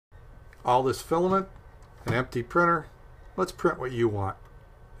All this filament, an empty printer, let's print what you want.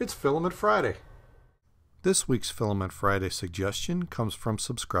 It's Filament Friday. This week's Filament Friday suggestion comes from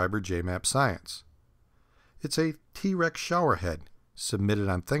subscriber JMap Science. It's a T-Rex shower head submitted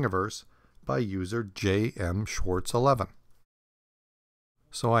on Thingiverse by user JMSchwartz11.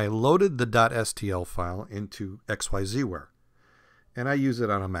 So I loaded the .stl file into XYZware, and I use it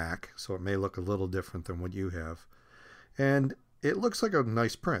on a Mac, so it may look a little different than what you have. And it looks like a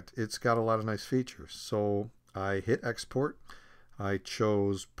nice print. It's got a lot of nice features. So I hit export. I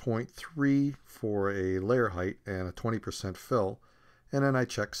chose 0.3 for a layer height and a 20% fill, and then I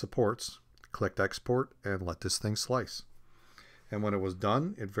checked supports, clicked export, and let this thing slice. And when it was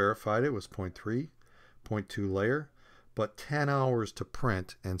done, it verified it was 0.3, 0.2 layer, but 10 hours to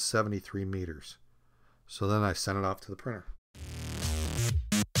print and 73 meters. So then I sent it off to the printer.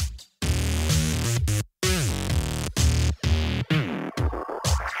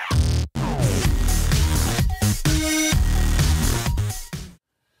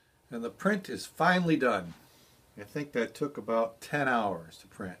 And the print is finally done. I think that took about 10 hours to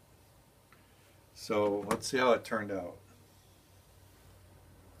print. So let's see how it turned out.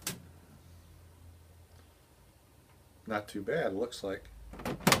 Not too bad, it looks like.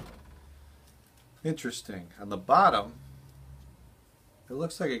 Interesting. On the bottom, it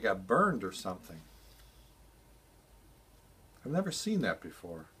looks like it got burned or something. I've never seen that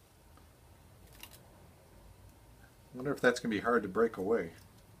before. I wonder if that's going to be hard to break away.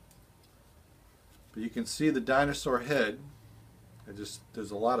 But you can see the dinosaur head.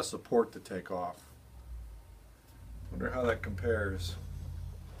 There's a lot of support to take off. Wonder how that compares.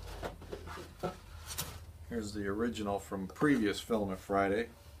 Here's the original from previous Filament Friday.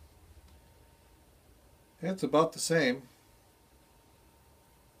 It's about the same.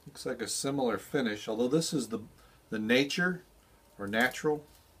 Looks like a similar finish, although this is the nature or natural.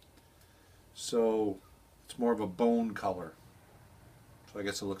 So it's more of a bone color. So I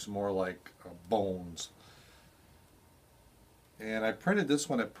guess it looks more like bones. And I printed this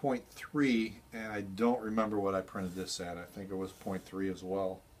one at 0.3, and I don't remember what I printed this at. I think it was 0.3 as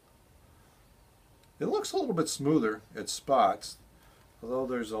well. It looks a little bit smoother at spots, although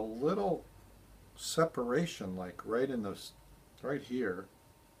there's a little separation, like right here.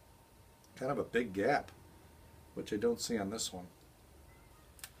 Kind of a big gap, which I don't see on this one.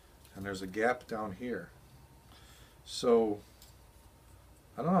 And there's a gap down here. So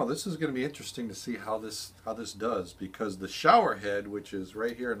I don't know, this is going to be interesting to see how this does, because the shower head, which is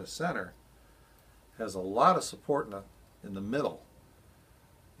right here in the center, has a lot of support in the middle,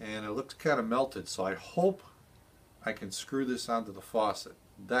 and it looks kind of melted. So I hope I can screw this onto the faucet.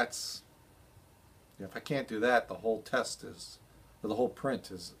 If I can't do that, the whole the whole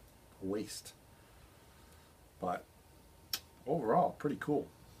print is a waste. But overall, pretty cool.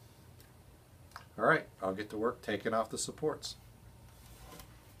 All right, I'll get to work taking off the supports.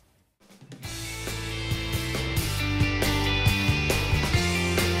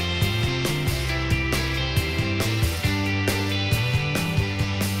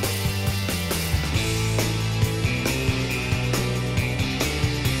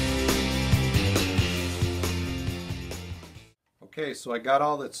 Okay, so I got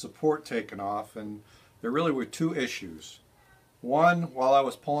all that support taken off, and there really were two issues. One, while I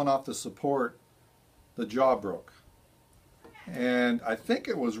was pulling off the support, the jaw broke. And I think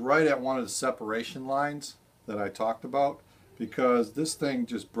it was right at one of the separation lines that I talked about, because this thing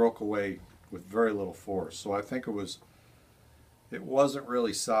just broke away with very little force. So I think it wasn't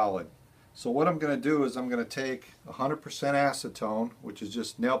really solid. So what I'm going to do is I'm going to take 100% acetone, which is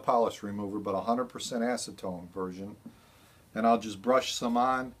just nail polish remover, but 100% acetone version, and I'll just brush some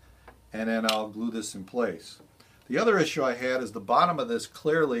on, and then I'll glue this in place. The other issue I had is the bottom of this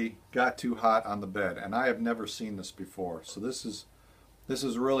clearly got too hot on the bed, and I have never seen this before. So this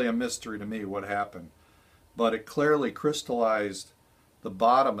is really a mystery to me what happened. But it clearly crystallized the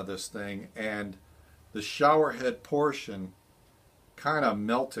bottom of this thing, and the shower head portion kind of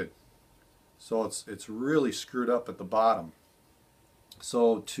melted. So it's really screwed up at the bottom.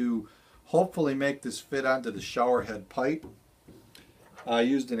 So to hopefully make this fit onto the shower head pipe, I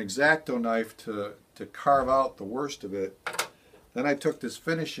used an X-Acto knife to carve out the worst of it. Then I took this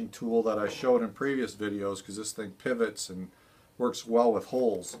finishing tool that I showed in previous videos, because this thing pivots and works well with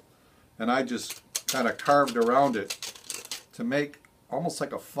holes, and I just kind of carved around it to make almost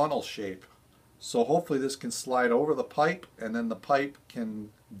like a funnel shape. So hopefully this can slide over the pipe, and then the pipe can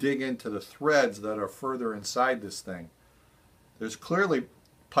dig into the threads that are further inside this thing. There's clearly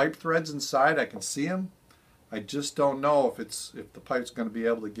pipe threads inside, I can see them. I just don't know if the pipe's going to be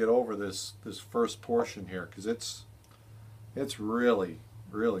able to get over this first portion here, because it's really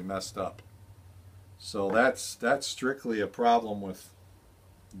really messed up. So that's strictly a problem with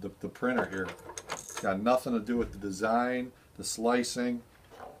the printer here. It's got nothing to do with the design, the slicing.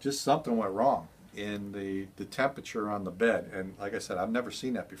 Just something went wrong in the temperature on the bed. And like I said, I've never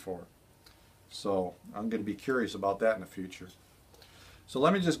seen that before. So I'm going to be curious about that in the future. So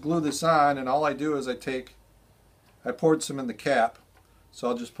let me just glue this on, and all I do is I poured some in the cap. So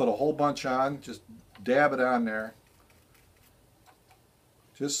I'll just put a whole bunch on, just dab it on there,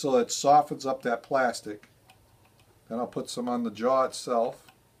 just so it softens up that plastic. Then I'll put some on the jaw itself,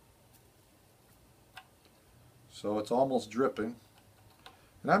 so it's almost dripping.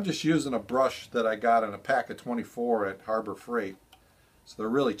 And I'm just using a brush that I got in a pack of 24 at Harbor Freight. So they're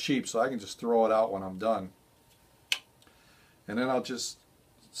really cheap, so I can just throw it out when I'm done. And then I'll just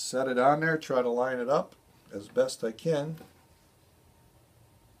set it on there, try to line it up as best I can.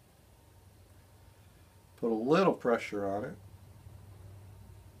 Put a little pressure on it.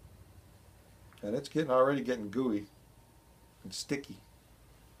 And it's already getting gooey and sticky.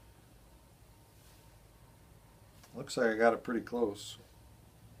 Looks like I got it pretty close.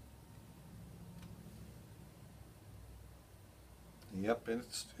 Yep,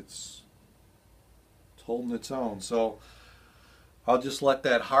 it's holding its own. So I'll just let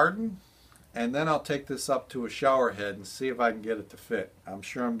that harden, and then I'll take this up to a shower head and see if I can get it to fit. I'm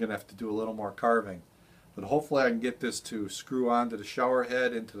sure I'm going to have to do a little more carving, but hopefully I can get this to screw onto the shower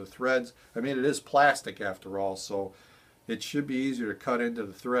head, into the threads. I mean, it is plastic after all, so it should be easier to cut into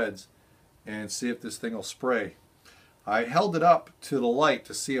the threads and see if this thing will spray. I held it up to the light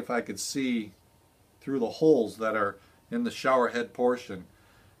to see if I could see through the holes that are in the shower head portion,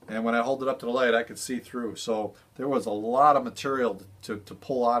 and when I hold it up to the light I could see through. So there was a lot of material to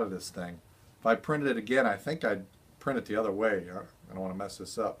pull out of this thing. If I printed it again, I think I'd print it the other way. I don't want to mess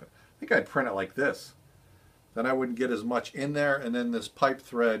this up. I think I'd print it like this. Then I wouldn't get as much in there, and then this pipe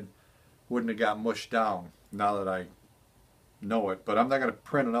thread wouldn't have got mushed down, now that I know it. But I'm not going to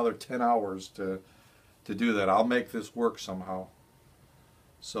print another 10 hours to do that. I'll make this work somehow.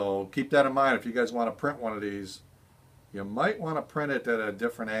 So keep that in mind if you guys want to print one of these. You might want to print it at a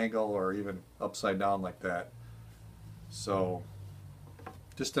different angle or even upside down like that. So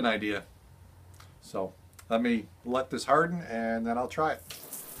just an idea. So let me let this harden and then I'll try it.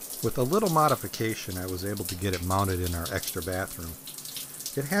 With a little modification, I was able to get it mounted in our extra bathroom.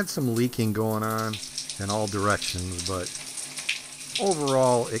 It had some leaking going on in all directions, but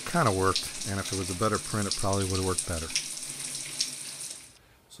overall it kind of worked, and if it was a better print it probably would have worked better.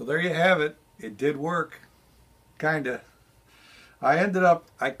 So there you have it. It did work. Kinda.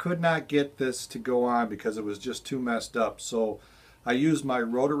 I could not get this to go on because it was just too messed up. So I used my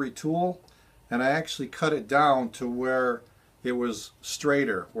rotary tool and I actually cut it down to where it was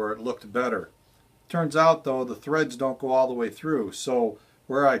straighter, where it looked better. Turns out though, the threads don't go all the way through. So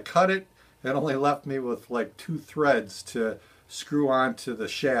where I cut it, it only left me with like 2 threads to screw onto the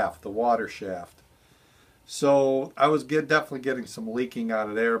shaft, the water shaft. So I was definitely getting some leaking out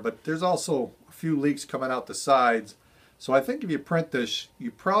of there, but there's also a few leaks coming out the sides. So I think if you print this,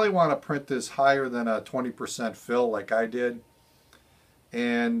 you probably want to print this higher than a 20% fill like I did.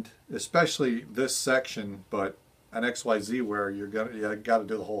 And especially this section, but an XYZware, you got to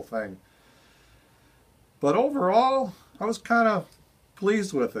do the whole thing. But overall, I was kind of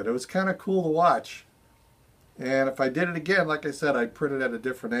pleased with it. It was kind of cool to watch. And if I did it again, like I said, I'd print it at a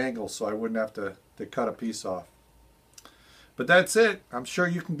different angle so I wouldn't have to cut a piece off. But that's it. I'm sure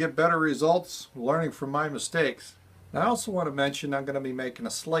you can get better results learning from my mistakes. Now, I also want to mention I'm going to be making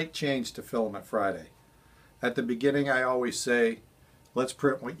a slight change to Filament Friday. At the beginning I always say, let's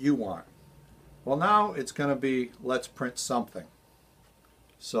print what you want. Well, now it's going to be, let's print something.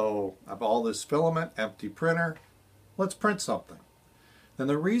 So I have all this filament, empty printer, let's print something. And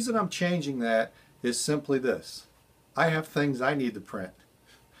the reason I'm changing that is simply this. I have things I need to print.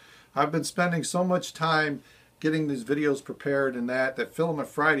 I've been spending so much time getting these videos prepared and that Filament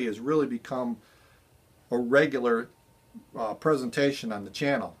Friday has really become a regular presentation on the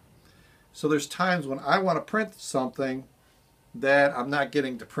channel. So there's times when I want to print something that I'm not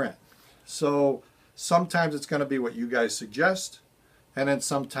getting to print. So sometimes it's going to be what you guys suggest, and then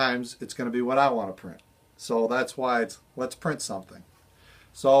sometimes it's going to be what I want to print. So that's why it's let's print something.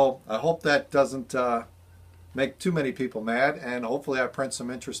 So I hope that doesn't make too many people mad, and hopefully I print some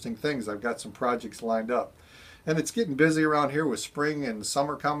interesting things. I've got some projects lined up. And it's getting busy around here with spring and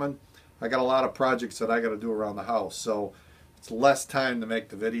summer coming. I got a lot of projects that I got to do around the house, so it's less time to make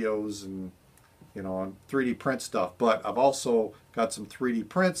the videos and, you know, and 3D print stuff. But I've also got some 3D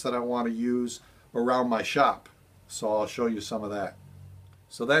prints that I want to use around my shop, so I'll show you some of that.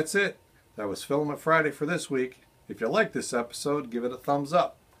 So that's it. That was Filament Friday for this week. If you like this episode, give it a thumbs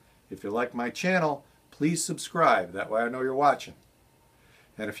up. If you like my channel, please subscribe. That way I know you're watching.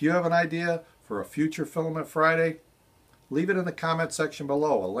 And if you have an idea for a future Filament Friday, leave it in the comment section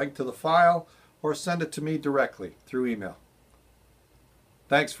below, a link to the file, or send it to me directly through email.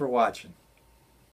 Thanks for watching.